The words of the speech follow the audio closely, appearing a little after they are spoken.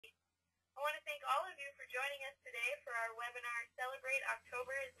I want to thank all of you for joining us today for our webinar, Celebrate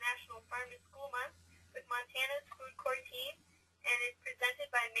October is National Farm to School Month with Montana's Food Corps team, and is presented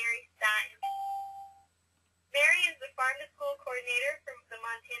by Mary Stein. Mary is the Farm to School Coordinator from the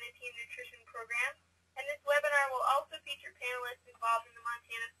Montana Team Nutrition Program, and this webinar will also feature panelists involved in the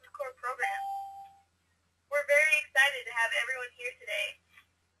Montana Food Corps program. We're very excited to have everyone here today.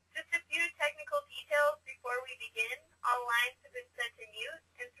 Just a few technical details before we begin. All lines have been set to mute,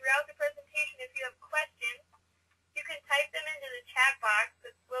 and throughout the presentation, if you have questions, you can type them into the chat box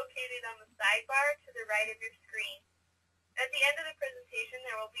that's located on the sidebar to the right of your screen. At the end of the presentation,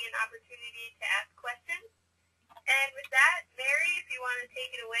 there will be an opportunity to ask questions. And with that, Mary, if you want to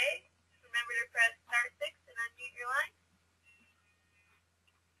take it away, just remember to press *6 and unmute your line.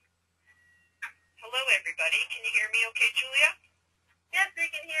 Hello, everybody. Can you hear me okay, Julia? Yes, we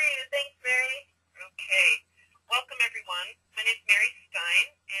can hear you. Thanks, Mary. Okay. Welcome, everyone. My name is Mary Stein,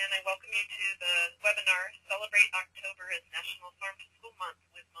 and I welcome you to the webinar, Celebrate October as National Farm to School Month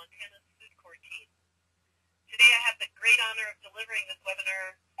with Montana's Food Corps team. Today I have the great honor of delivering this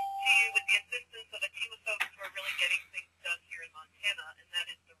webinar to you with the assistance of a team of folks who are really getting things done here in Montana, and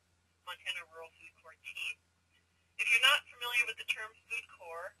that is the Montana Rural Food Corps team. If you're not familiar with the term Food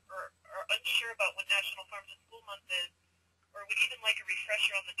Corps or unsure about what National Farm to School Month is, or would even like a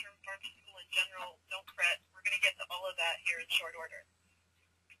refresher on the term farm to school in general, don't fret. We're going to get to all of that here in short order.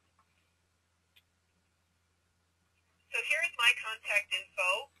 So here is my contact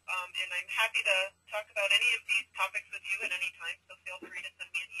info, and I'm happy to talk about any of these topics with you at any time, so feel free to send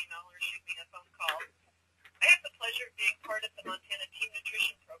me an email or shoot me a phone call. I have the pleasure of being part of the Montana Team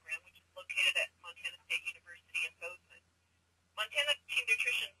Nutrition Program, which is located at Montana State University in Bozeman. Montana Team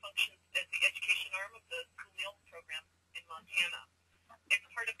Nutrition functions as the education arm of the school meals program in Montana. It's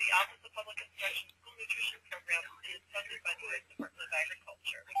part of the Office of Public Instruction School Nutrition Program and is funded by the U.S. Department of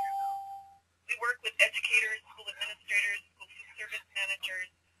Agriculture. We work with educators, school administrators, school food service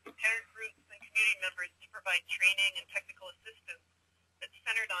managers, parent groups, and community members to provide training and technical assistance that's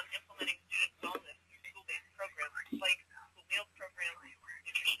centered on implementing student wellness through school-based programs like school meals programs,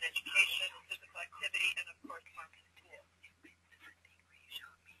 nutrition education, physical activity, and of course, farm to school.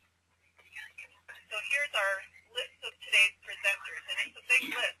 So here's our list of today's presenters, and it's a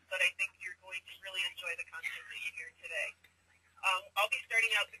big list, but I think you're going to really enjoy the content that you hear today. I'll be starting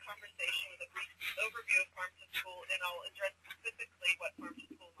out the conversation with a brief overview of Farm to School, and I'll address specifically what Farm to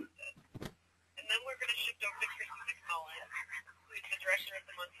School Month is. And then we're going to shift over to Christy McMullen, who is the director of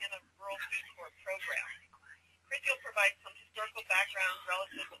the Montana Rural Food Corps program. Christy will provide some historical background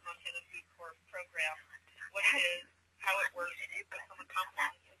relative to the Montana Food Corps program, what it is, how it works, what some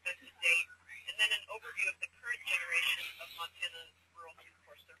accomplishments have been to date, and then an overview of the current generation of Montana's Rural Food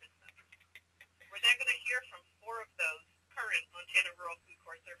Corps service members. We're then going to hear from 4 of those current Montana Rural Food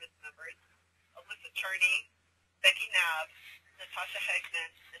Corps service members, Alyssa Charney, Becky Knabb, Natasha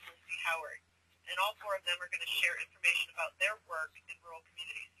Hegman, and Lindsay Howard. And all 4 of them are going to share information about their work in rural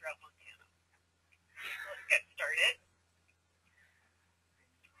communities throughout Montana. So let's get started.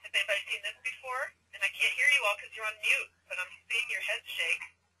 Has anybody seen this before? And I can't hear you all because you're on mute, but I'm seeing your heads shake.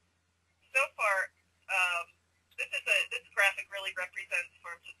 So far, this graphic really represents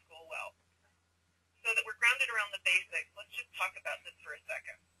Farm to School well. So that we're grounded around the basics, let's just talk about this for a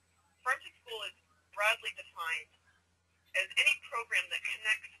second. Farm to School is broadly defined as any program that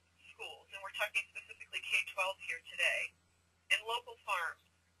connects schools, and we're talking specifically K-12 here today, and local farms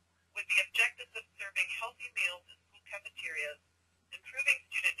with the objectives of serving healthy meals in school cafeterias, improving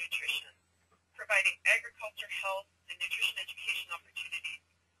student nutrition, providing agriculture, health, and nutrition education opportunities,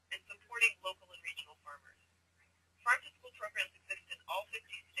 and supporting local and regional farmers. Farm to School programs exist in all 50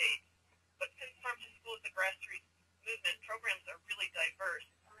 states, but since Farm to School is a grassroots movement, programs are really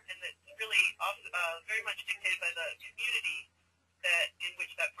diverse, and it's really very much dictated by the community in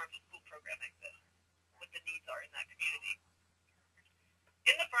which that Farm to School program exists, what the needs are in that community.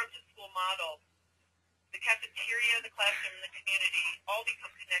 In the Farm to School model, the cafeteria, the classroom, and the community all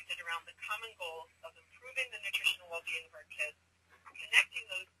become connected around the common goals of improving the nutritional well-being of our kids, connecting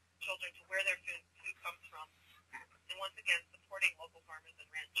those children to where their food comes from, and once again, supporting local farmers and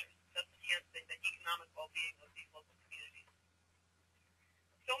ranchers, thus enhancing the economic well-being of these local communities.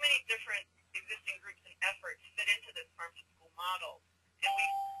 So many different existing groups and efforts fit into this Farm to School model, and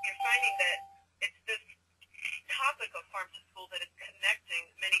we're finding that it's this topic of Farm to School that is connecting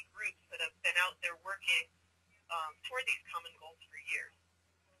many groups that have been out there working toward these common goals for years.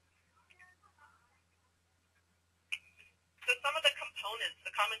 So some of the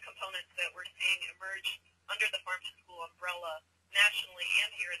common components that we're seeing emerge under the Farm to School umbrella nationally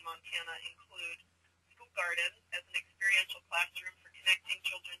and here in Montana include School Garden as an experiential classroom for connecting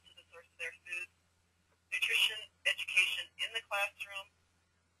children to the source of their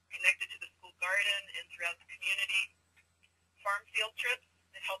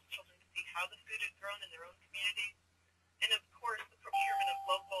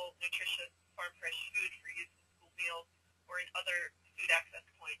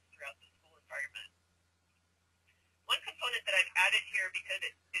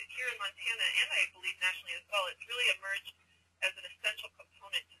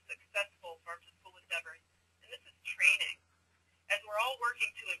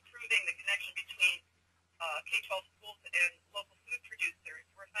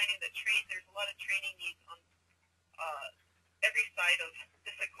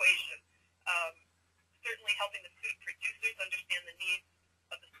equation. Certainly helping the food producers understand the needs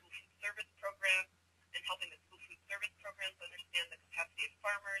of the school food service program and helping the school food service programs understand the capacity of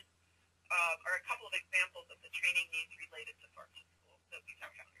farmers are a couple of examples of the training needs related to farm to school that we've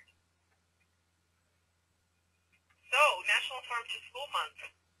encountered. So, National Farm to School Month.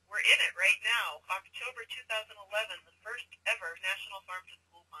 We're in it right now. October 2011, the first ever National Farm to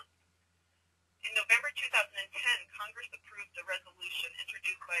School Month. In November 2010, Congress approved a resolution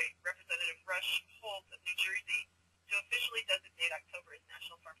introduced by Representative Rush Holt of New Jersey to officially designate October as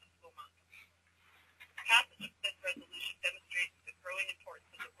National Farm to School Month. Passage of this resolution demonstrates the growing importance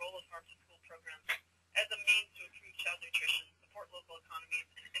of the role of farm to school programs as a means to improve child nutrition, support local economies,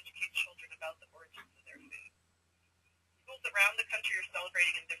 and educate children about the origins of their food. Schools around the country are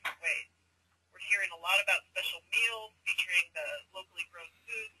celebrating in different ways. We're hearing a lot about special meals featuring the locally grown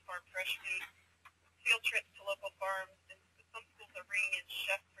foods, farm fresh foods, field trips to local farms, and some schools are bringing in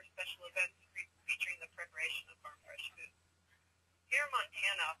chefs for special events featuring the preparation of farm fresh foods. Here in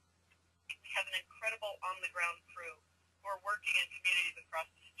Montana, we have an incredible on-the-ground crew who are working in communities across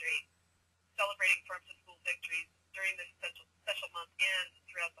the state, celebrating farm-to-school victories during this special month and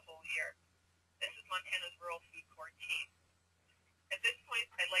throughout the whole year. This is Montana's Rural Food Corps team. At this point,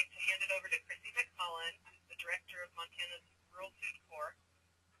 I'd like to hand it over to Chrissy McMullen, who's the director of Montana's Rural Food Corps,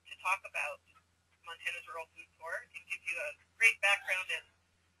 to talk about Montana's Rural Food Corps and give you a great background and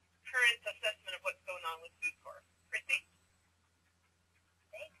current assessment of what's going on with Food Corps. Chrissy?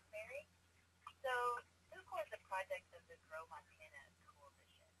 Thanks, Mary. So, Food Corps is a project of the Grow Montana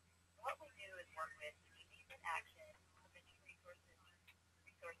Coalition. What we do is work with Communities in Action, Prevention Resources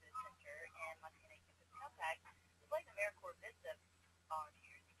Center, and Montana Campus Compact, as well as AmeriCorps Vista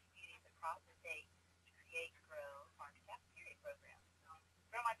volunteers in communities across the state to create, grow, farm cafeteria programs.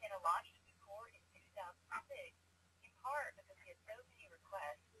 Grow Montana launched Food Corps in 2006, in part because we had so many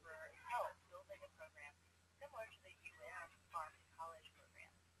requests for help building a program similar to the Farm to College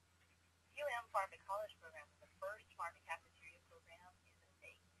program. The Farm to College program was the first farm to cafeteria program in the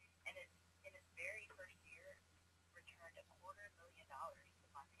state, and in its very first year returned $250,000 to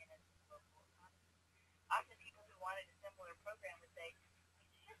Montana's local economy. Often people who wanted a similar program would say,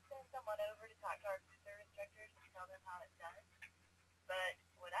 "Could you just send someone over to talk to our food service directors and tell them how it's done?" But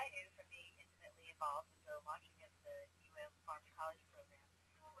what I knew from being intimately involved with the launching of the Farm to College program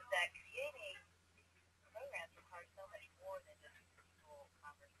was that creating programs requires so much more than just people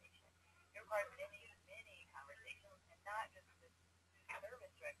conversation. It requires many, many conversations, and not just with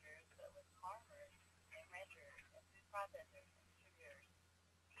service directors, but with farmers and ranchers and food processors and distributors,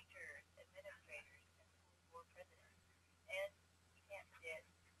 teachers, administrators, and school board presidents. And you can't forget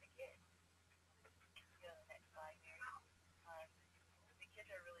the kids. Go to the next slide, Mary. The kids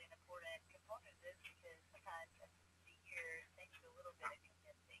are really an important component of this because sometimes as seniors, things do a little bit of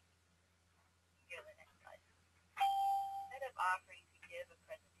convincing. Go to the next slide. Instead of offering to give a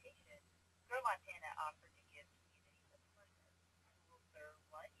presentation, Grow Montana offered to give communities a person who will serve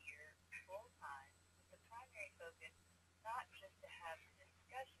 1 year full-time with the primary focus not just to have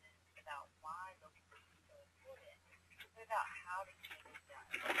discussions about why local food is so important, but about how to get it done.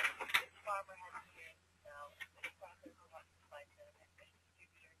 Which farmer has experience to sell, and which processor wants to supply to them, and which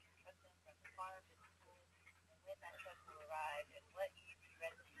distributor can trust them from the farm to the school, and when that truck will arrive, and what easy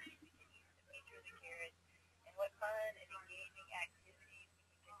recipes we can use to feature the carrots, and what fun and engaging activities we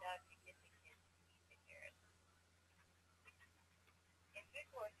can conduct to get the kids to eat the carrots. In Food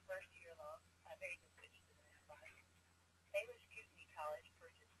Corps' first year long, Mary can switch to the next slide. Baylor's Community College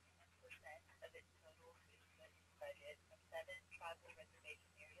purchased 10% of its total food budget from 7 tribal reservation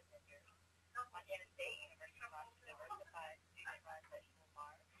area vendors. Montana State University launched a diversified student-run vegetable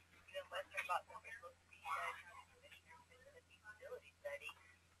farm. Western bought some local County commissioners into the feasibility study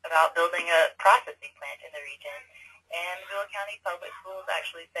about building a processing plant in the region, and Missoula County Public Schools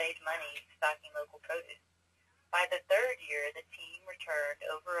actually saved money stocking local produce. By the third year, the team returned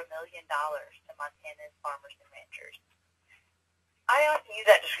over $1 million to Montana's farmers and ranchers. I often use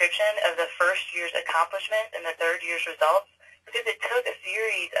that description of the first year's accomplishments and the third year's results because it took a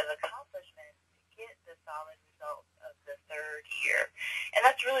series of accomplishments to get the solid results of the third year. And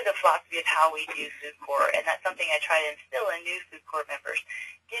that's really the philosophy of how we do Food Corps, and that's something I try to instill in new Food Corps members.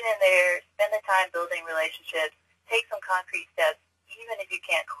 Get in there, spend the time building relationships, take some concrete steps, even if you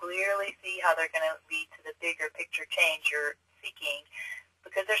can't clearly see how they're going to lead to the bigger picture change you're seeking,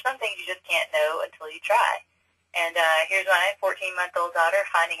 because there's some things you just can't know until you try. And here's my 14-month-old daughter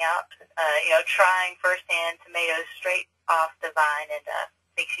finding out, trying firsthand tomatoes straight off the vine, and I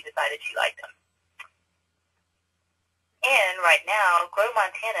think she decided she liked them. And right now, Grow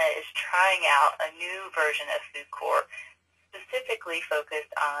Montana is trying out a new version of Food Corps specifically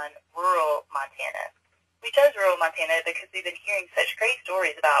focused on rural Montana. We chose rural Montana because we've been hearing such great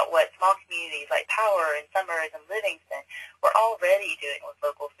stories about what small communities like Power and Summers and Livingston were already doing with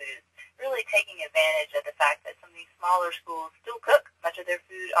local foods, really taking advantage of the fact that some of these smaller schools still cook much of their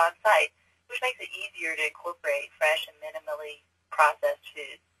food on site, which makes it easier to incorporate fresh and minimally processed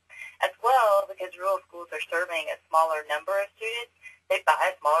foods. As well, because rural schools are serving a smaller number of students, they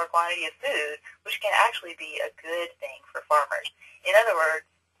buy a smaller quantity of food, which can actually be a good thing for farmers. In other words,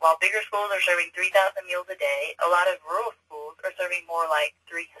 while bigger schools are serving 3,000 meals a day, a lot of rural schools are serving more like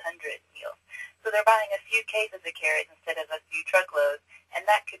 300 meals. So they're buying a few cases of carrots instead of a few truckloads, and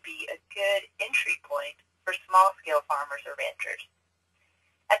that could be a good entry point for small-scale farmers or ranchers.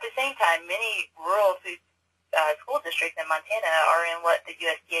 At the same time, many rural school districts in Montana are in what the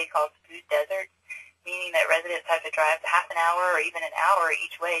USDA calls food deserts, meaning that residents have to drive half an hour or even an hour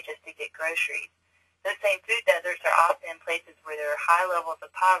each way just to get groceries. Those same food deserts are often in places where there are high levels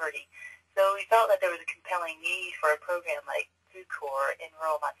of poverty, so we felt that there was a compelling need for a program like Food Corps in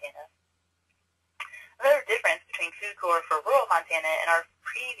rural Montana. Another difference between Food Corps for rural Montana and our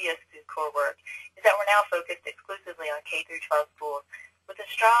previous Food Corps work is that we're now focused exclusively on K-12 schools, with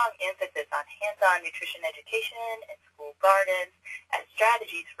a strong emphasis on hands-on nutrition education and school gardens as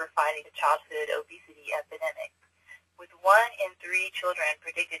strategies for fighting the childhood obesity epidemic. With 1 in 3 children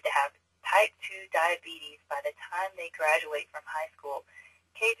predicted to have type 2 diabetes by the time they graduate from high school,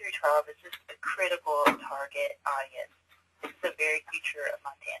 K-12 is just a critical target audience. This is the very future of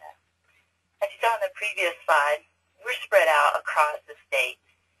Montana. As you saw on the previous slide, we're spread out across the state.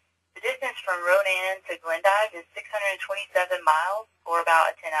 The distance from Ronan to Glendive is 627 miles, or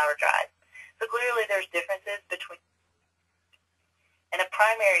about a 10-hour drive. So clearly there's differences between. And a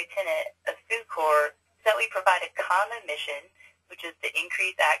primary tenet of Food Corps is that we provide a common mission, which is to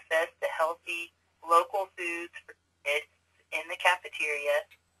increase access to healthy, local foods for kids in the cafeteria,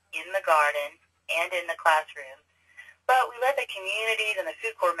 in the garden, and in the classroom. But we let the communities and the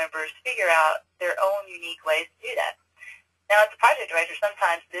Food Corps members figure out their own unique ways to do that. Now, as a project director,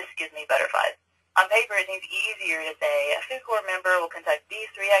 sometimes this gives me butterflies. On paper, it seems easier to say a Food Corps member will conduct these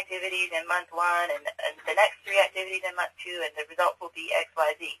 3 activities in month 1 and the next 3 activities in month 2, and the results will be X,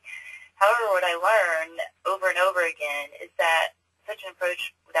 Y, Z. However, what I learned over and over again is that such an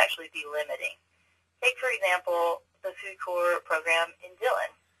approach would actually be limiting. Take, for example, the Food Corps program in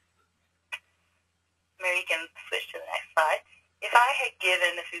Dillon. Mary, you can switch to the next slide. If I had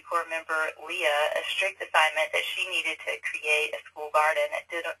given the Food Corps member, Leah, a strict assignment that she needed to create a school garden at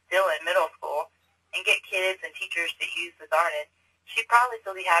Dillon Middle School and get kids and teachers to use the garden, she'd probably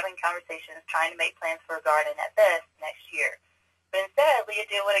still be having conversations trying to make plans for a garden at best next year. But instead, Leah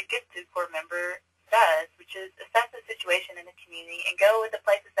did what a good Food Corps member does, which is assess the situation in the community and go with the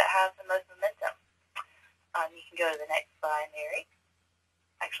places that have the most momentum. You can go to the next slide, Mary.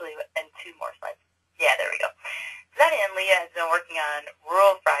 Actually, and 2 more slides. Yeah, there we go. To that end, Leah has been working on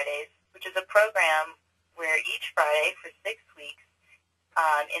Rural Fridays, which is a program where each Friday for 6 weeks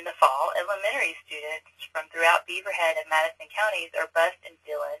in the fall, elementary students from throughout Beaverhead and Madison counties are bused in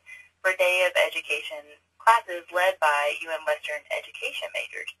Dillon for a day of education classes led by UM Western education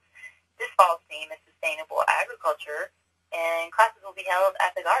majors. This fall's theme is sustainable agriculture, and classes will be held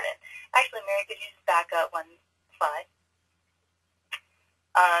at the garden. Actually, Mary, could you just back up 1 slide?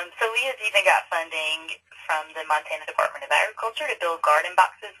 So Leah's even got funding from the Montana Department of Agriculture to build garden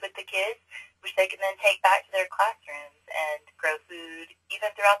boxes with the kids, which they can then take back to their classrooms and grow food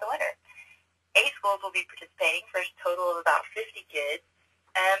even throughout the winter. 8 schools will be participating for a total of about 50 kids.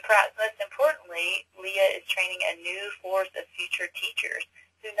 And perhaps most importantly, Leah is training a new force of future teachers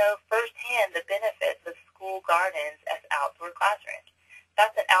who know firsthand the benefits of school gardens as outdoor classrooms.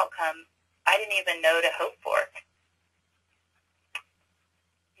 That's an outcome I didn't even know to hope for.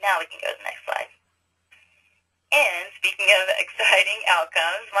 Now we can go to the next slide. And speaking of exciting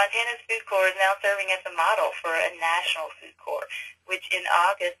outcomes, Montana's Food Corps is now serving as a model for a national Food Corps, which in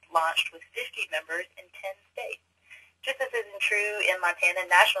August launched with 50 members in 10 states. Just as isn't true in Montana,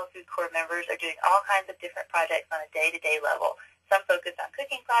 National Food Corps members are doing all kinds of different projects on a day-to-day level. Some focus on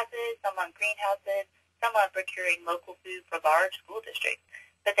cooking classes, some on greenhouses, some on procuring local food for large school districts.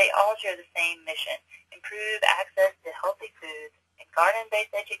 But they all share the same mission: improve access to healthy foods and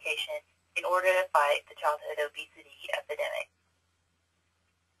garden-based education in order to fight the childhood obesity epidemic.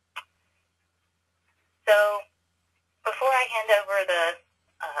 So before I hand over the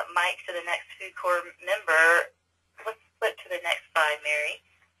mic to the next Food Corps member, let's flip to the next slide, Mary.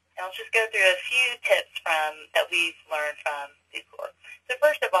 And I'll just go through a few tips that we've learned from Food Corps. So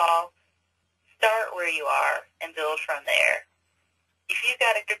first of all, start where you are and build from there. If you've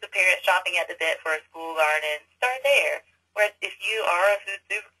got a group of parents chomping at the bit for a school garden, start there. Whereas if you are a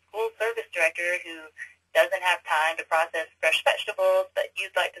school service director who doesn't have time to process fresh vegetables, but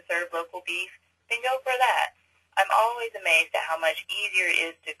you'd like to serve local beef, then go for that. I'm always amazed at how much easier it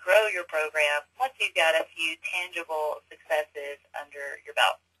is to grow your program once you've got a few tangible successes under your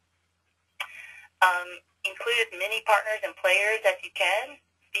belt. Include as many partners and players as you can.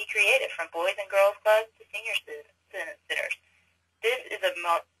 Be creative, from boys and girls clubs to senior centers. This is a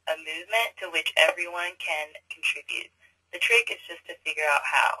movement to which everyone can contribute. The trick is just to figure out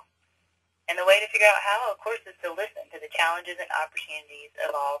how. And the way to figure out how, of course, is to listen to the challenges and opportunities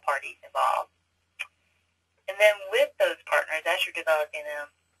of all parties involved. And then with those partners, as you're developing them,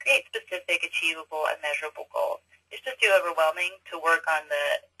 create specific, achievable, and measurable goals. It's just too overwhelming to work on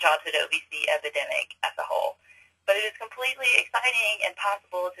the childhood obesity epidemic as a whole. But it is completely exciting and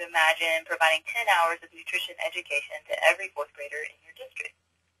possible to imagine providing 10 hours of nutrition education to every fourth grader in your district.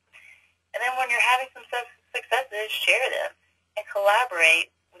 And then when you're having some successes, share them and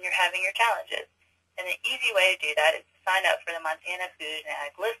collaborate when you're having your challenges. And an easy way to do that is to sign up for the Montana Food and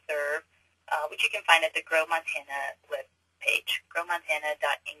Ag Listserv, which you can find at the Grow Montana webpage,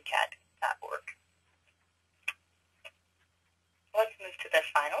 growmontana.ncat.org. Let's move to the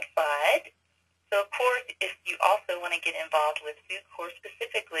final slide. So, of course, if you also want to get involved with Food Corps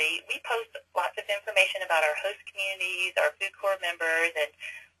specifically, we post lots of information about our host communities, our Food Corps members, and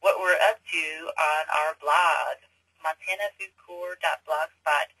what we're up to on our blog,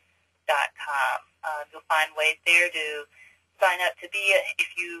 montanafoodcorps.blogspot.com. You'll find ways there to sign up to be,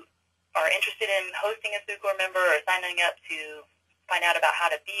 if you are interested in hosting a Food Corps member or signing up to find out about how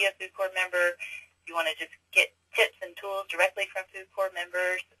to be a Food Corps member, if you want to just get tips and tools directly from Food Corps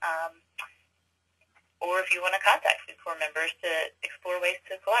members, or if you want to contact Food Corps members to explore ways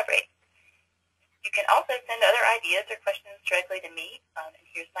to collaborate. You can also send other ideas or questions directly to me, and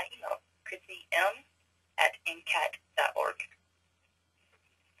here's my email, chrissym@ncat.org.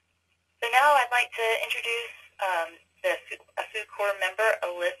 So now I'd like to introduce a Food Corps member,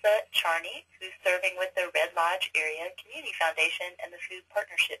 Alyssa Charney, who's serving with the Red Lodge Area Community Foundation and the Food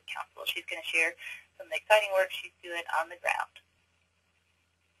Partnership Council. She's going to share some of the exciting work she's doing on the ground.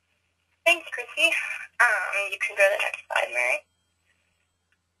 Thanks, Chrissy. You can go to the next slide, Mary.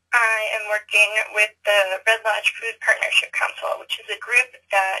 I am working with the Red Lodge Food Partnership Council, which is a group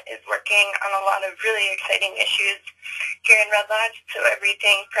that is working on a lot of really exciting issues here in Red Lodge. So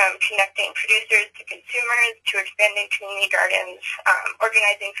everything from connecting producers to consumers to expanding community gardens,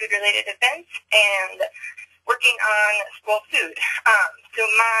 organizing food-related events, and working on school food. So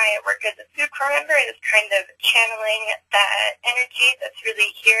my work as a Food Corps member is kind of channeling that energy that's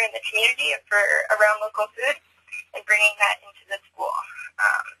really here in the community for around local food and bringing that into the school.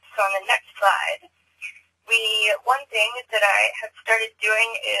 So on the next slide, one thing that I have started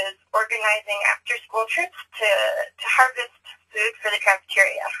doing is organizing after-school trips to harvest food for the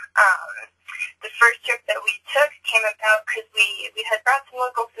cafeteria. The first trip that we took came about because we had brought some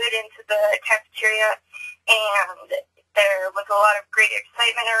local food into the cafeteria, and there was a lot of great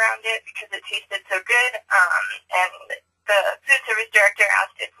excitement around it because it tasted so good, and the food service director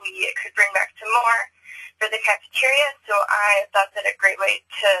asked if we could bring back some more for the cafeteria, so I thought that a great way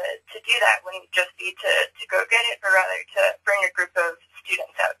to do that wouldn't just be to go get it, but rather to bring a group of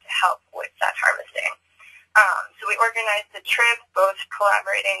students out to help with that harvesting. So we organized the trip, both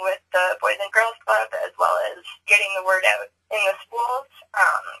collaborating with the Boys and Girls Club as well as getting the word out in the schools.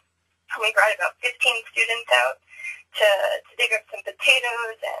 We brought about 15 students out to dig up some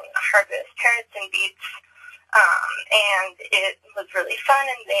potatoes and harvest carrots and beets. And it was really fun,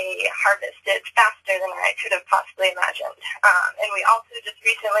 and they harvested faster than I could have possibly imagined. And we also just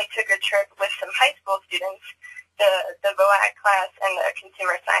recently took a trip with some high school students, the VOAG class and the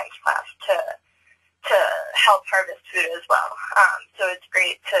consumer science class, to help harvest food as well. So it's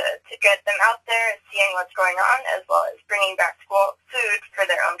great to get them out there and seeing what's going on, as well as bringing back school food for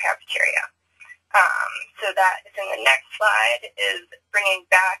their own cafeteria. So that is in the next slide, is bringing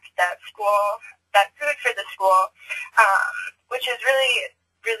back that food for the school, which is really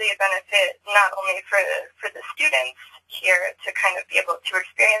a benefit not only for the students here to kind of be able to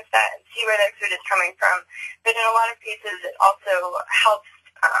experience that and see where their food is coming from, but in a lot of cases it also helps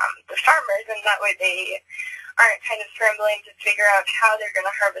the farmers, and that way they aren't kind of scrambling to figure out how they're going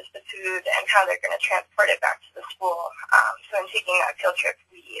to harvest the food and how they're going to transport it back to the school. So in taking that field trip,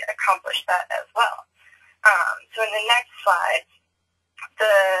 we accomplished that as well. So in the next slide,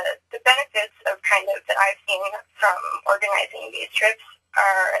 the benefits of kind of that I've seen from organizing these trips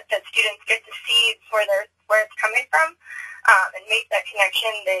are that students get to see where it's coming from and make that connection.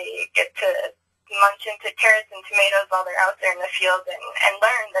 They get to munch into carrots and tomatoes while they're out there in the field and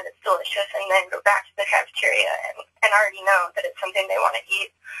learn that it's delicious, and then go back to the cafeteria and already know that it's something they want to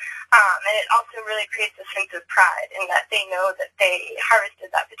eat. And it also really creates a sense of pride in that they know that they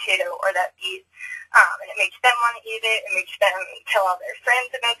harvested that potato or that beet, and it makes them want to eat it. It makes them tell all their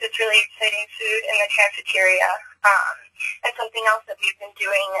friends about this really exciting food in the cafeteria. And something else that we've been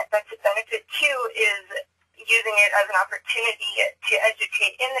doing that's a benefit too is using it as an opportunity to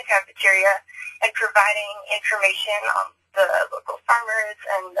educate in the cafeteria and providing information on the local farmers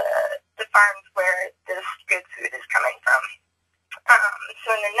and the farms where this good food is coming from. So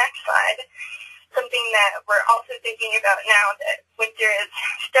in the next slide, something that we're also thinking about now that winter is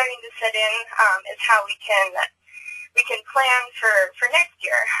starting to set in is how we can plan for next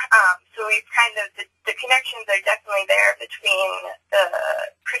year. So we've the connections are definitely there between the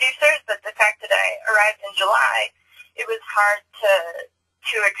producers, but the fact that I arrived in July, it was hard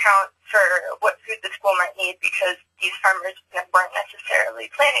to account for what food the school might need because these farmers weren't necessarily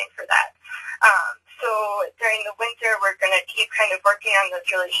planning for that. So during the winter, we're going to keep kind of working on those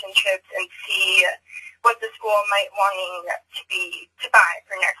relationships and see what the school might wanting to buy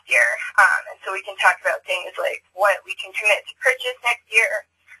for next year. And so we can talk about things like what we can commit to purchase next year,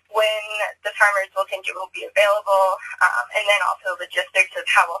 when the farmers will think it will be available, and then also logistics of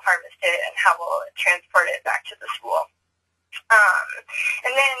how we'll harvest it and how we'll transport it back to the school.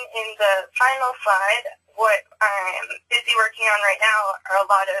 And then in the final slide, what I'm busy working on right now are a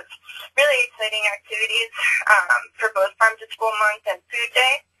lot of really exciting activities for both Farm to School Month and Food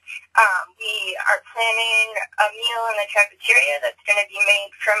Day. We are planning a meal in the cafeteria that's going to be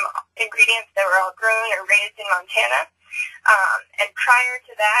made from ingredients that were all grown or raised in Montana. And prior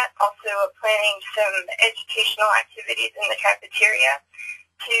to that, also planning some educational activities in the cafeteria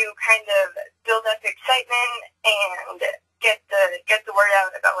to kind of build up excitement and get the word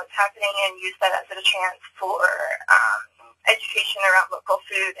out about what's happening and use that as a chance for education around local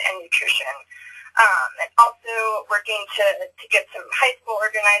food and nutrition. And also working to get some high school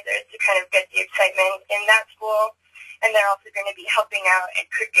organizers to kind of get the excitement in that school. And they're also going to be helping out and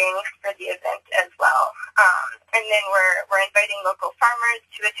cooking for the event as well. And then we're inviting local farmers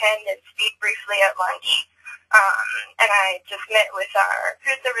to attend and speak briefly at lunch. And I just met with our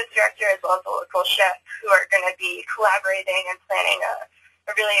food service director as well as a local chef who are going to be collaborating and planning a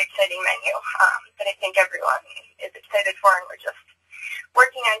really exciting menu that I think everyone is excited for, and we're just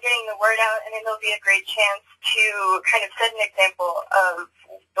working on getting the word out, and it'll be a great chance to kind of set an example of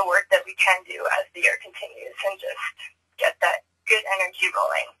the work that we can do as the year continues and just get that good energy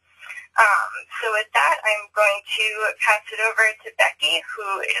rolling. So with that, I'm going to pass it over to Becky, who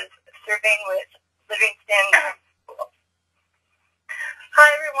is serving with Livingston School. Hi,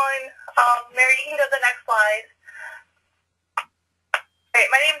 everyone. Mary, you can go to the next slide. Great.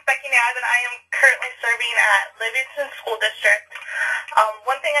 My name is Becky Naz, and I am currently serving at Livingston School District.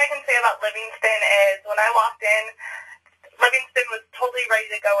 One thing I can say about Livingston is when I walked in, Livingston was totally ready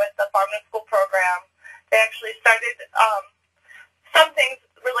to go with the Farm to School program. They actually started some things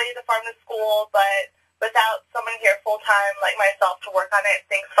related to Farm to School, but without someone here full-time like myself to work on it,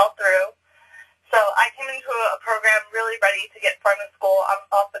 things fell through. So I came into a program really ready to get Farm to School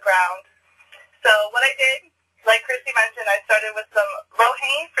off the ground. So what I did, like Christy mentioned, I started with some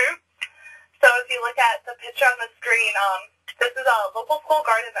low-hanging fruit. So if you look at the picture on the screen, this is a local school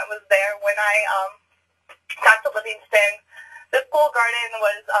garden that was there when I got to Livingston. This school garden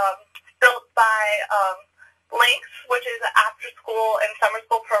was built by Links, which is an after-school and summer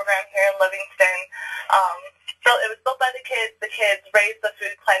school program here in Livingston. So it was built by the kids. The kids raised the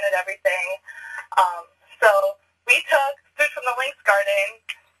food, planted everything. So we took food from the Links garden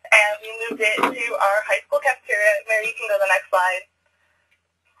and we moved it to our high school cafeteria. Mary, you can go to the next slide.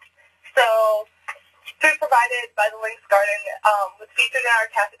 So food provided by the Links garden was featured in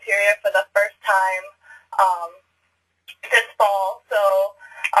our cafeteria for the first time this fall. So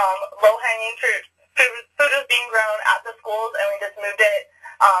low-hanging fruit. Food was being grown at the schools, and we just moved it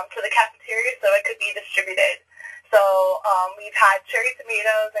to the cafeteria so it could be distributed. So we've had cherry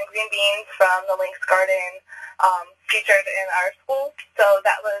tomatoes and green beans from the Links garden featured in our schools. So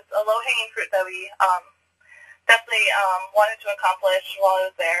that was a low-hanging fruit that we definitely wanted to accomplish while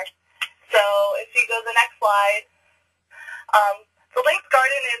I was there. So if you go to the next slide, the Links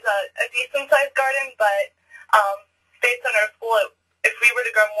garden is a decent-sized garden, but based on our school, if we were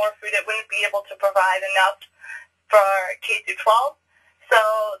to grow more food, it wouldn't be able to provide enough for K-12. So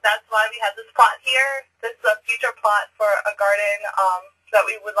that's why we have this plot here. This is a future plot for a garden that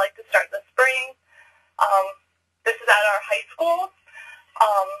we would like to start this spring. This is at our high school.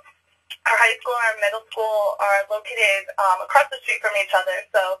 Our high school and our middle school are located across the street from each other.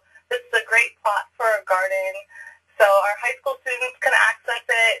 So this is a great plot for a garden, so our high school students can access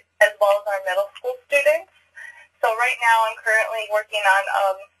it as well as our middle school students. So right now I'm currently working on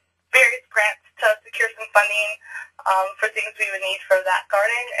various grants to secure some funding for things we would need for that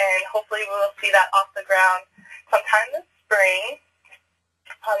garden, and hopefully we will see that off the ground sometime this spring.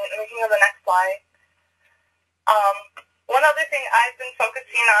 We can go to the next slide. One other thing I've been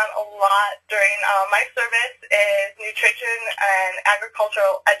focusing on a lot during my service is nutrition and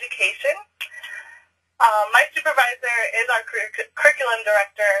agricultural education. My supervisor is our curriculum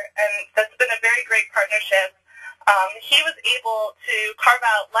director, and that's been a very great partnership. He was able to carve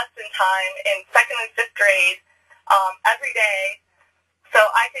out lesson time in 2nd and 5th grade every day, so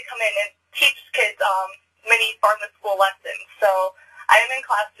I could come in and teach kids mini farm-to-school lessons. So I am in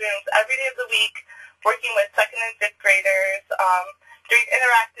classrooms every day of the week working with 2nd and 5th graders, doing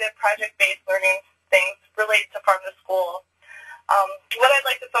interactive project-based learning things related to farm-to-school. What I'd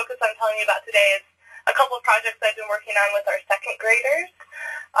like to focus on telling you about today is a couple of projects I've been working on with our 2nd graders.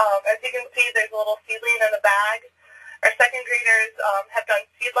 As you can see, there's a little seedling in the bag. Our 2nd graders have done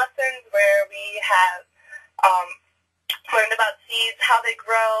seed lessons where we have learned about seeds, how they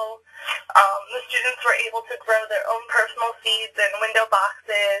grow. The students were able to grow their own personal seeds in window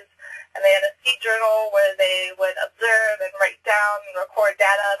boxes, and they had a seed journal where they would observe and write down and record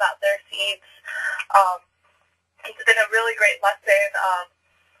data about their seeds. It's been a really great lesson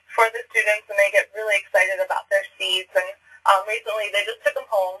for the students, and they get really excited about their seeds. And recently they just took them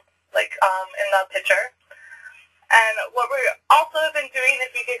home, like in the picture. And what we also have been doing,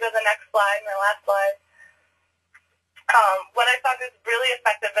 if you could go to the next slide, my last slide, what I found is really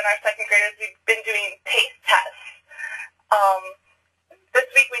effective in our 2nd graders, we've been doing taste tests. This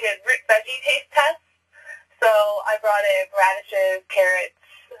week we did root veggie taste tests. So I brought in radishes, carrots,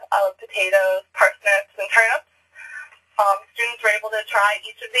 potatoes, parsnips, and turnips. Students were able to try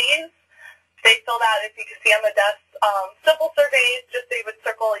each of these. They filled out, if you can see on the desk, simple surveys, just they would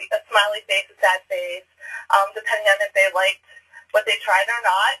circle a smiley face, a sad face, depending on if they liked what they tried or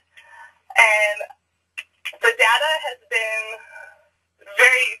not. And the data has been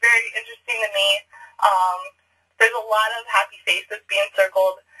very, very interesting to me. There's a lot of happy faces being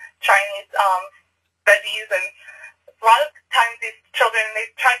circled, trying these veggies, and a lot of times these children,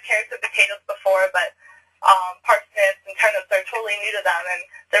 they've tried carrots and potatoes before, but parsnips and turnips are totally new to them, and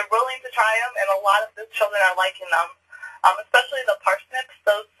they're willing to try them, and a lot of the children are liking them, especially the parsnips.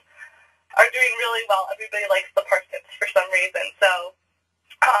 Those are doing really well. Everybody likes the parsnips for some reason. So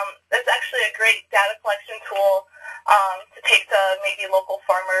it's actually a great data collection tool to take to maybe local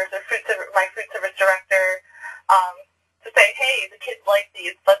farmers or my food service director to say, hey, the kids like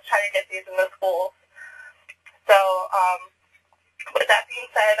these. Let's try to get these in the schools. So with that being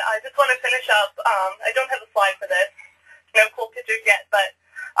said, I just want to finish up. I don't have a slide for this. No cool pictures yet, but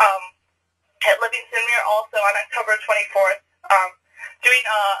at Livingston, we are also on October 24th doing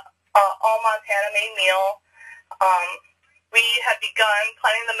a all-Montana made meal. We have begun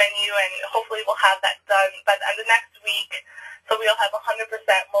planning the menu, and hopefully we'll have that done by the end of next week. So we'll have 100%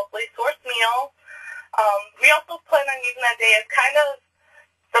 locally sourced meal. We also plan on using that day as kind of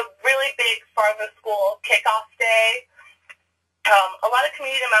the really big farm-to-school kickoff day. A lot of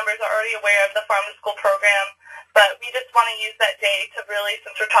community members are already aware of the farm-to-school program, but we just want to use that day to really,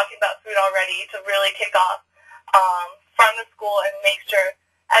 since we're talking about food already, to really kick off farm-to-school and make sure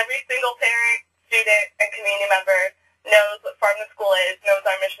every single parent, student, and community member knows what farm-to-school is, knows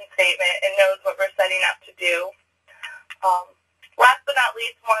our mission statement, and knows what we're setting up to do. Last but not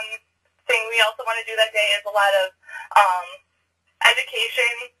least, one thing we also want to do that day is a lot of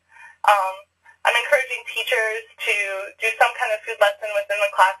education. I'm encouraging teachers to do some kind of food lesson within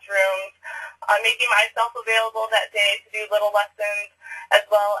the classrooms, making myself available that day to do little lessons, as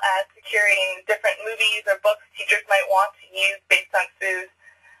well as securing different movies or books teachers might want to use based on food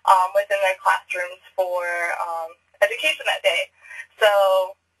within their classrooms for education that day. So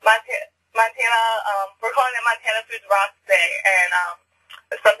Montana, we're calling it Montana Foods Rocks Day, and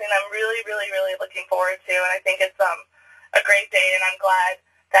it's something I'm really, really, really looking forward to, and I think it's a great day, and I'm glad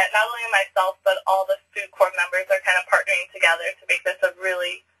that not only myself, but all the food corps members are kind of partnering together to make this a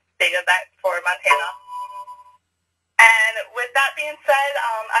really big event for Montana. And with that being said,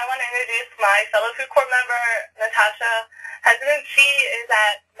 I want to introduce my fellow food corps member, Natasha Hesden. She is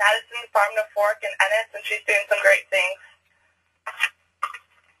at Madison Farm to Fork in Ennis, and she's doing some great things.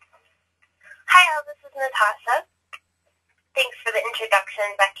 Hi, all. This is Natasha. Thanks for the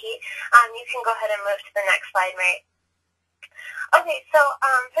introduction, Becky. You can go ahead and move to the next slide, Mary. Okay, so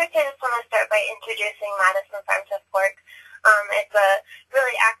first I just want to start by introducing Madison Farm to Fork. It's a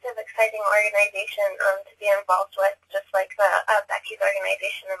really active, exciting exciting organization to be involved with, just like the Becky's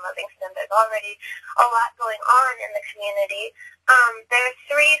organization in Livingston. There's already a lot going on in the community. There are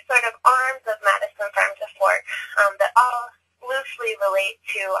three sort of arms of Madison Farm to Fork that all loosely relate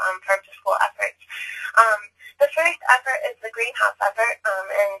to farm to school efforts. The first effort is the greenhouse effort,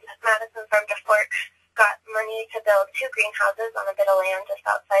 and Madison Farm to Fork got money to build 2 greenhouses on a bit of land just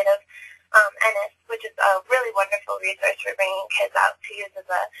outside of Ennis, which is a really wonderful resource for bringing kids out to use as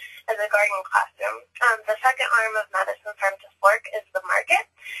a garden classroom. The second arm of Madison Farm to Fork is the market.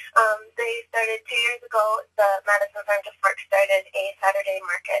 They started 2 years ago. The Madison Farm to Fork started a Saturday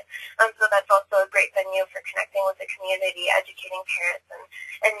market, so that's also a great venue for connecting with the community, educating parents,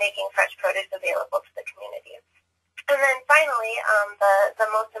 and making fresh produce available to the community. And then finally, the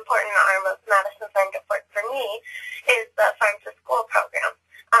most important arm of Madison Farm to Fork for me is the Farm to School program.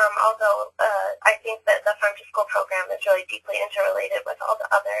 Although I think that the Farm to School program is really deeply interrelated with all the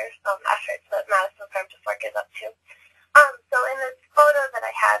other efforts that Madison Farm to Fork is up to. So in this photo that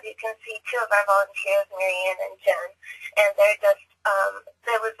I have, you can see 2 of our volunteers, Marianne and Jen, and they're just,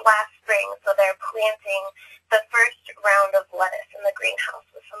 it was last spring, so they're planting the first round of lettuce in the greenhouse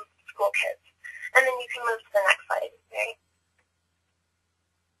with some school kids. And then you can move to the next slide, Mary.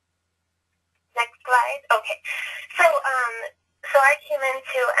 Next slide. Okay. So I came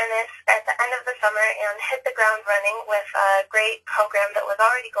into Ennis at the end of the summer and hit the ground running with a great program that was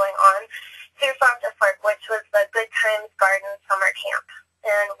already going on through Farm to Fork, which was the Good Times Garden Summer Camp.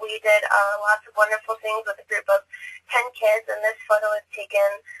 And we did lots of wonderful things with a group of 10 kids, and this photo was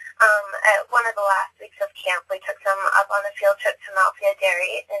taken at one of the last weeks of camp. We took them up on a field trip to Malfia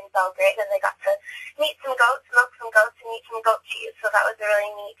Dairy in Belgrade, and they got to meet some goats, milk some goats, and eat some goat cheese. So that was a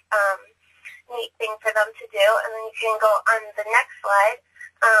really neat thing for them to do. And then you can go on the next slide.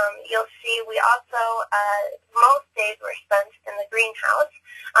 You'll see we also, most days were spent in the greenhouse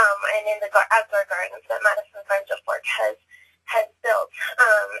and in the outdoor gardens that Madison Farm to Fork has built.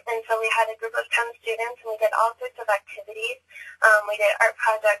 And so we had a group of 10 students, and we did all sorts of activities. We did art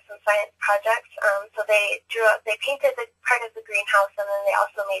projects and science projects. So they painted the part of the greenhouse, and then they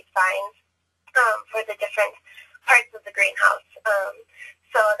also made signs for the different parts of the greenhouse.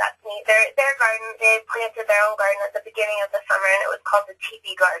 So that's neat. Their garden, they planted their own garden at the beginning of the summer, and it was called the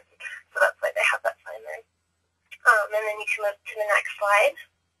TV Garden. So that's why they have that sign there. And then you can move to the next slide.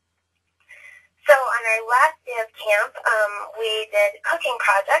 So on our last day of camp, we did cooking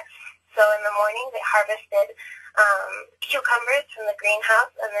projects. So in the morning, they harvested cucumbers from the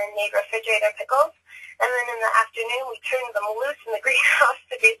greenhouse and then made refrigerator pickles. And then in the afternoon, we turned them loose in the greenhouse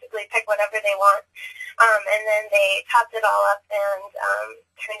to basically pick whatever they want. And then they chopped it all up and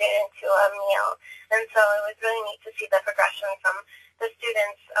turned it into a meal. And so it was really neat to see the progression from the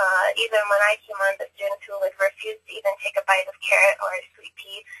students. Even when I came on, the students who would refuse to even take a bite of carrot or a sweet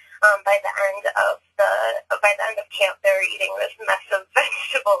pea, by the end of camp, they were eating this mess of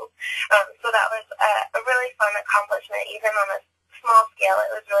vegetables. So that was a really fun accomplishment, even on a small scale.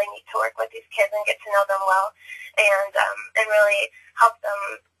 It was really neat to work with these kids and get to know them well, and really help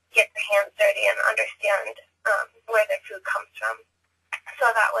them get their hands dirty and understand where their food comes from. So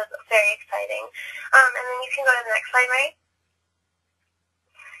that was very exciting. And then you can go to the next slide, right?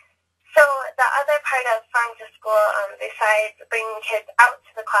 So the other part of Farm to School, besides bringing kids out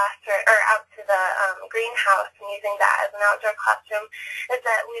to the classroom or out to the greenhouse and using that as an outdoor classroom, is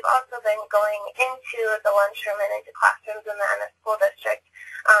that we've also been going into the lunchroom and into classrooms in the Ennis School District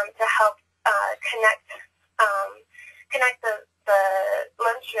to help connect the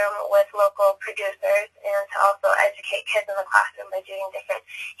lunchroom with local producers and to also educate kids in the classroom by doing different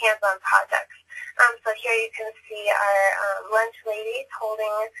hands-on projects. So here you can see our lunch ladies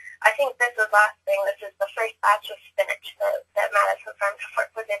holding, I think this was last spring, this is the first batch of spinach that Madison Farm to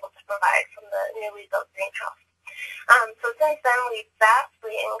Fork was able to provide from the newly built greenhouse. So since then, we've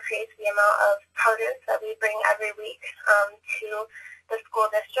vastly increased the amount of produce that we bring every week to the school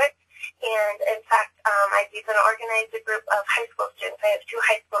district. And in fact, I've even organized a group of high school students. I have 2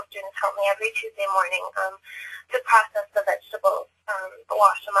 high school students help me every Tuesday morning to process the vegetables,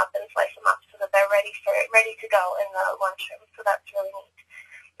 wash them up and slice them up so that they're ready to go in the lunchroom. So that's really neat.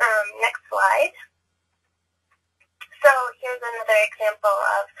 Next slide. So here's another example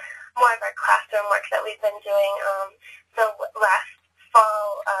of more of our classroom work that we've been doing. So last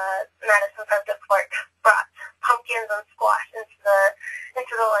fall, Madison Farm to Fork brought pumpkins and squash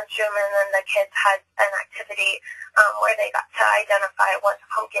into the lunchroom, and then the kids had an activity where they got to identify what's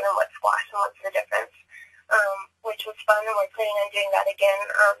pumpkin and what's squash and what's the difference, which was fun, and we're planning on doing that again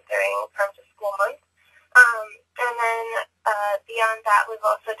during Farm to School month. And then beyond that, we've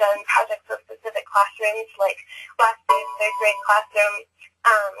also done projects with specific classrooms. Like last year, third grade classroom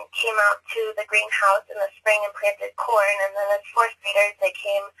came out to the greenhouse in the spring and planted corn. And then as fourth graders, they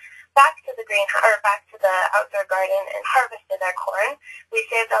came back to the greenhouse or back to the outdoor garden and harvested their corn. We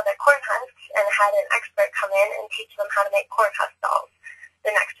saved all their corn husks and had an expert come in and teach them how to make corn husk dolls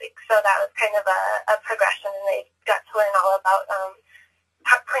the next week. So that was kind of a progression, and they got to learn all about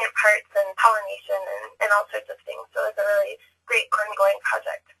plant parts and pollination and all sorts of things. So it was a really great ongoing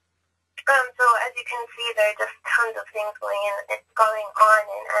project. So as you can see, there are just tons of things going on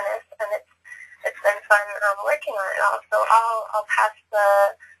in Ennis, and it's been fun working on it all. So I'll pass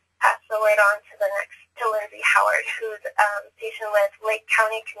the word on to Lindsay Howard, who's stationed with Lake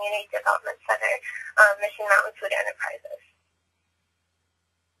County Community Development Center, Mission Mountain Food Enterprises.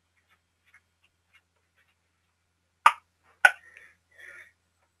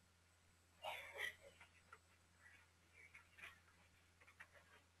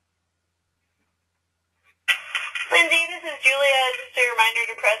 Lindsay, this is Julia. Just a reminder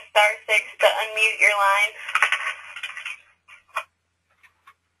to press *6 to unmute your line.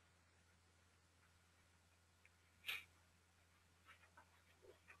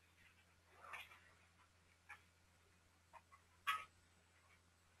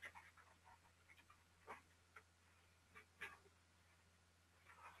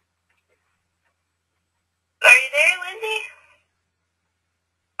 Are you there, Lindsay?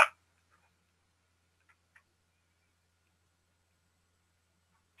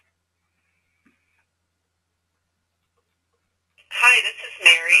 Hi, this is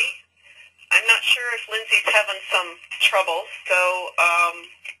Mary. I'm not sure if Lindsay's having some trouble, so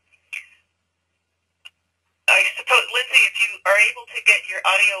I suppose, Lindsay, if you are able to get your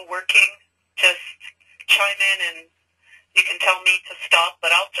audio working, just chime in and you can tell me to stop, but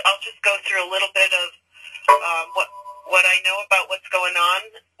I'll just go through a little bit of what I know about what's going on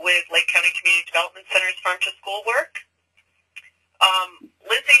with Lake County Community Development Center's Farm to School work.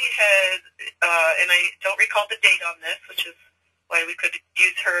 Lindsay has, and I don't recall the date on this, which is why we could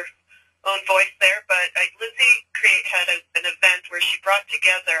use her own voice there, but Lindsay had an event where she brought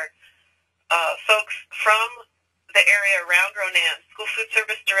together folks from the area around Ronan, school food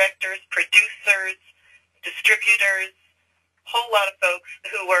service directors, producers, distributors, a whole lot of folks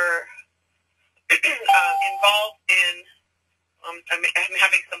who were involved in, I'm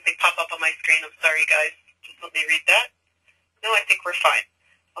having something pop up on my screen. I'm sorry, guys. Just let me read that. No, I think we're fine.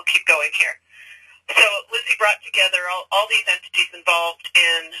 I'll keep going here. So Lindsay brought together all these entities involved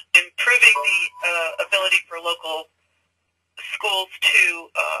in improving the ability for local schools to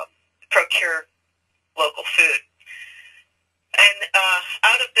procure local food. And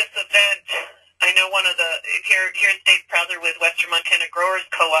out of this event, I know here's Dave Prather with Western Montana Growers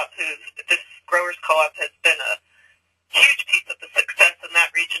Co-op, this Growers Co-op has been a huge piece of the success in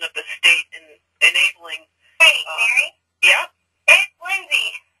that region of the state in enabling. Hey, Mary? Yeah? It's Lindsay.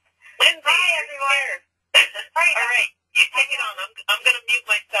 Lindsay, hi, everyone. All right, you take it on. I'm going to mute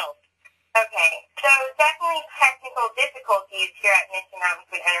myself. Okay, so definitely technical difficulties here at Mission Mountain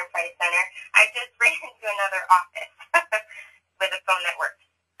Food Enterprise Center. I just ran into another office with a phone that works.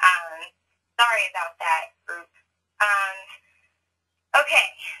 Sorry about that, group. Okay,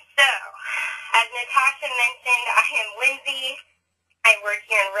 so as Natasha mentioned, I am Lindsay. I work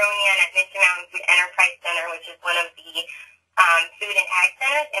here in Ronan at Mission Mountain Food Enterprise Center, which is one of the food and ag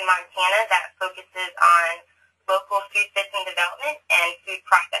centers in Montana that focuses on local food system development and food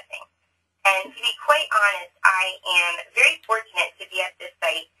processing. And to be quite honest, I am very fortunate to be at this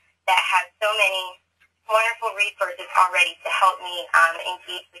site that has so many wonderful resources already to help me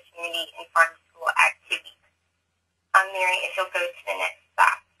engage the community in farm-to-school activities. Mary, if you'll go to the next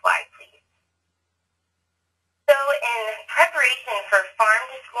slide, please. So in preparation for Farm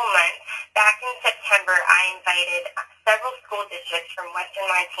to School Month, back in September, I invited several school districts from Western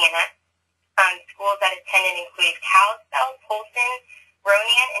Montana. Schools that attended included Kalispell, Polson,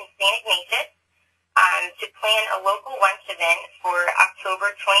 Ronan, and St. Ignatius to plan a local lunch event for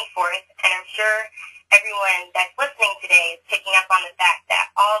October 24th. And I'm sure everyone that's listening today is picking up on the fact that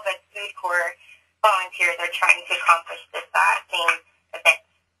all of us Food Corps volunteers are trying to accomplish this same event.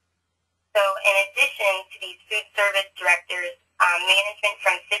 So in addition to these food service directors, management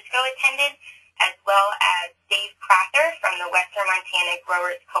from Cisco attended, as well as Dave Prather from the Western Montana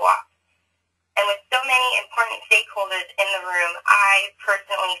Growers Co-op. And with so many important stakeholders in the room, I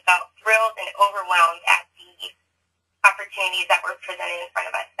personally felt thrilled and overwhelmed at the opportunities that were presented in front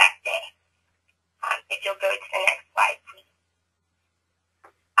of us that day. If you'll go to the next slide, please.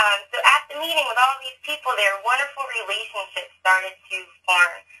 So at the meeting with all these people there, wonderful relationships started to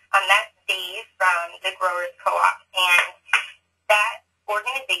form. That day Dave from the Growers Co-op, and that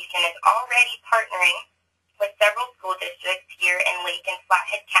organization is already partnering with several school districts here in Lake and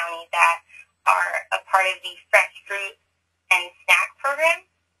Flathead County that are a part of the Fresh Fruit and Snack Program,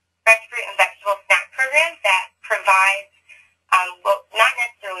 Fresh Fruit and Vegetable Snack Program that provides, not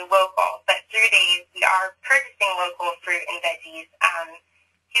necessarily local, but through Dave, we are purchasing local fruit and veggies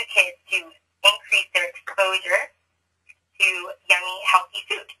to kids to increase their exposure to yummy, healthy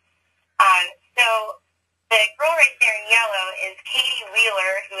food. So the girl right there in yellow is Katie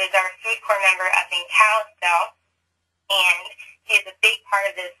Wheeler, who is our food corps member up in Kalispell, and she is a big part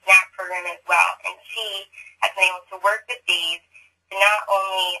of this snack program as well. And she has been able to work with Dave to not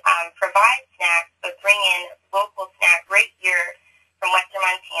only provide snacks, but bring in local snacks right here from Western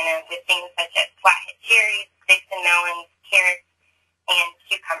Montana with things such as flathead cherries, sticks and melons, carrots, and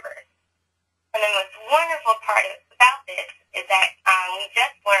cucumbers. And the most wonderful part about this is that we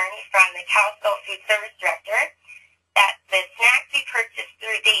just learned from the Kalispell Food Service Director that the snacks we purchased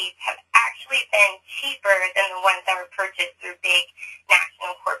through Dave have actually been cheaper than the ones that were purchased through big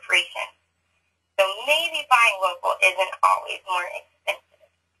national corporations. So maybe buying local isn't always more expensive.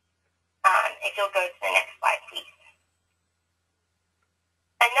 If you'll go to the next slide, please.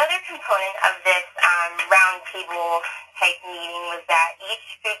 Another component of this roundtable type meeting was that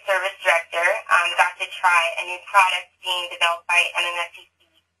each food service director got to try a new product being developed by MMFTC,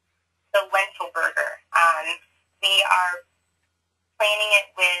 the lentil burger. We are planning it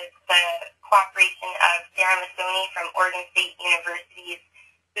with the cooperation of Sarah Massoni from Oregon State University's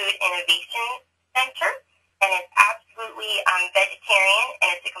Food Innovation Center, and it's absolutely vegetarian,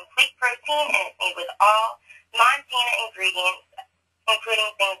 and it's a complete protein, and it's made with all Montana ingredients,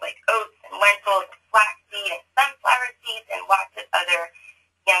 including things like oats and lentils, flaxseed and sunflower seeds, and lots of other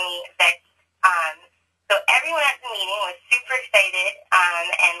yummy veggies. So everyone at the meeting was super excited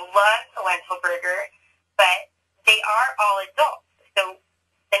and loved the lentil burger, but they are all adults. So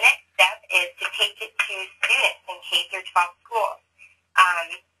the next step is to take it to students in K through 12 schools.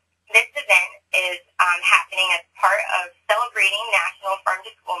 This event is happening as part of celebrating National Farm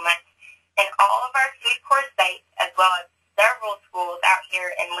to School Month, and all of our food corps sites, as well as several schools out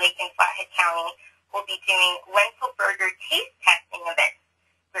here in Lake and Flathead County, will be doing lentil burger taste testing events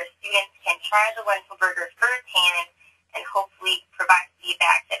where students can try the lentil burger firsthand and hopefully provide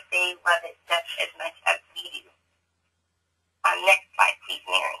feedback that they love it just as much as we do. Next slide, please,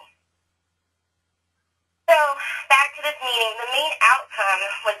 Mary. So back to this meeting, the main outcome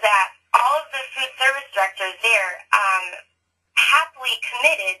was that all of the food service directors there happily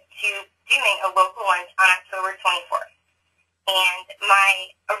committed to doing a local lunch on October 24th. And my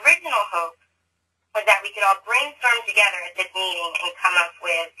original hope was that we could all brainstorm together at this meeting and come up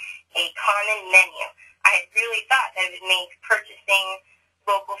with a common menu. I had really thought that it would make purchasing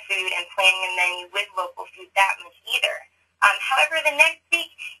local food and planning a menu with local food that much either. However, the next week,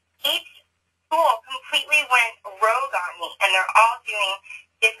 each school completely went rogue on me, and they're all doing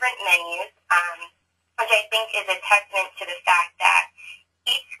different menus, which I think is a testament to the fact that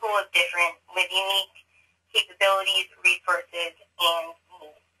each school is different with unique capabilities, resources, and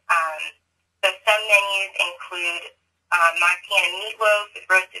needs. So some menus include Montana meatloaf with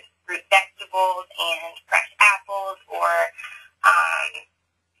roasted root vegetables and fresh apples, or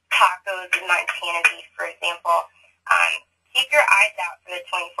tacos with Montana beef, for example. Keep your eyes out for the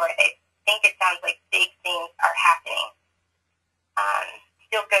 24th. I think it sounds like big things are happening.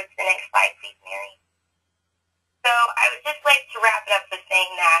 Still go to the next slide, please, Mary. So I would just like to wrap it up with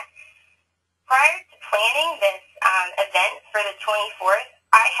saying that prior to planning this event for the 24th,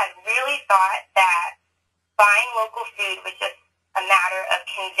 I had really thought that buying local food was just a matter of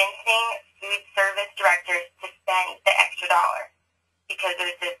convincing food service directors to spend the extra dollar, because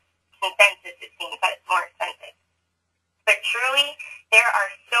there's this consensus, it seems, that it's more expensive. But truly, there are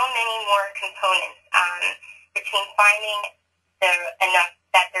so many more components between finding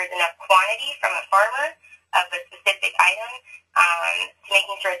that there's enough quantity from a farmer of a specific item, to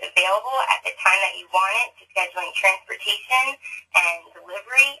making sure it's available at the time that you want it, to scheduling transportation and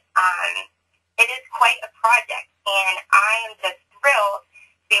delivery. It is quite a project, and I am just thrilled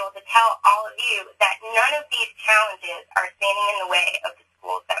to be able to tell all of you that none of these challenges are standing in the way of the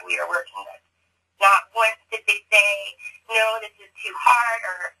schools that we are working with. Not once did they say, no, this is too hard,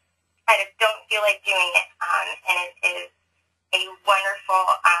 or I just don't feel like doing it. And it is a wonderful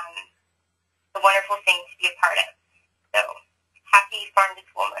thing to be a part of. So, happy Farm to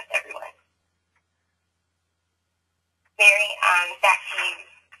School Month, everyone. Mary, back to you.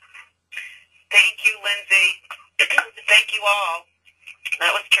 Thank you, Lindsay. Thank you all.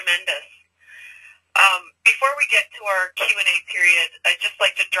 That was tremendous. Before we get to our Q&A period, I'd just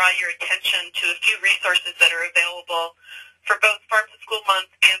like to draw your attention to a few resources that are available for both Farm to School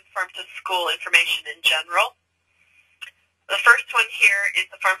Month and Farm to School information in general. The first one here is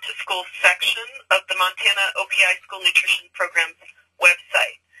the Farm to School section of the Montana OPI School Nutrition Program's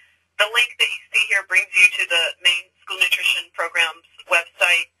website. The link that you see here brings you to the main School Nutrition Program's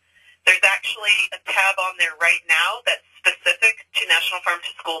website. There's actually a tab on there right now that's specific to National Farm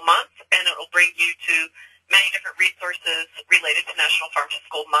to School Month, and it will bring you to many different resources related to National Farm to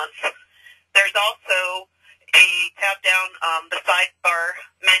School Month. There's also a tab down the sidebar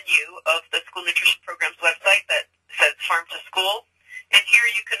menu of the School Nutrition Program's website that says Farm to School, and here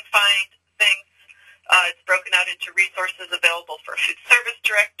you can find things. It's broken out into resources available for food service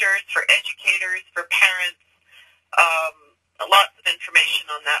directors, for educators, for parents, lots of information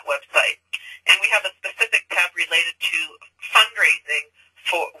on that website. And we have a specific tab related to fundraising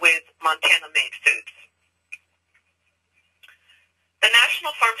with Montana-made foods. The National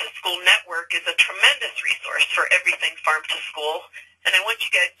Farm to School Network is a tremendous resource for everything farm to school. And I want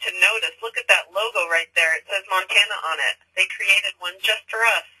you guys to notice, look at that logo right there. It says Montana on it. They created one just for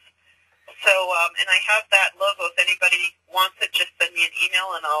us. So, and I have that logo. If anybody wants it, just send me an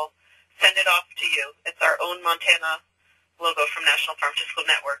email and I'll send it off to you. It's our own Montana logo from National Farm to School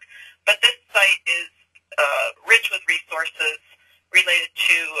Network. But this site is rich with resources related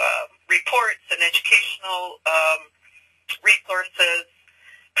to reports and educational resources,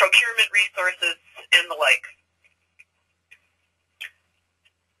 procurement resources, and the like.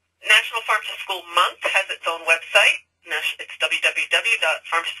 National Farm to School Month has its own website. It's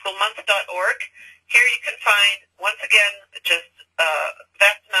www.farmtoschoolmonth.org. Here you can find, once again, just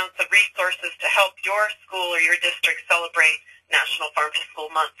vast amounts of resources to help your school or your district celebrate National Farm to School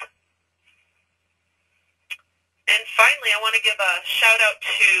Month. And finally, I want to give a shout-out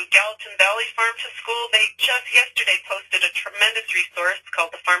to Gallatin Valley Farm to School. They just yesterday posted a tremendous resource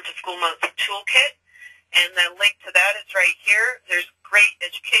called the Farm to School Month Toolkit, and the link to that is right here. There's great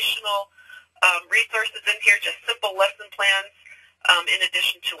educational resources in here, just simple lesson plans, in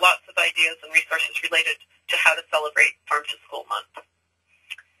addition to lots of ideas and resources related to how to celebrate Farm to School Month.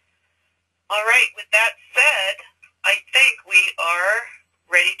 All right, with that said, I think we are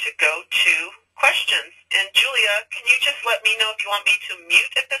ready to go to questions. And Julia, can you just let me know if you want me to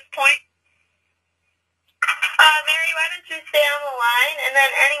mute at this point? Mary, why don't you stay on the line, and then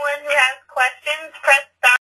anyone who has questions, press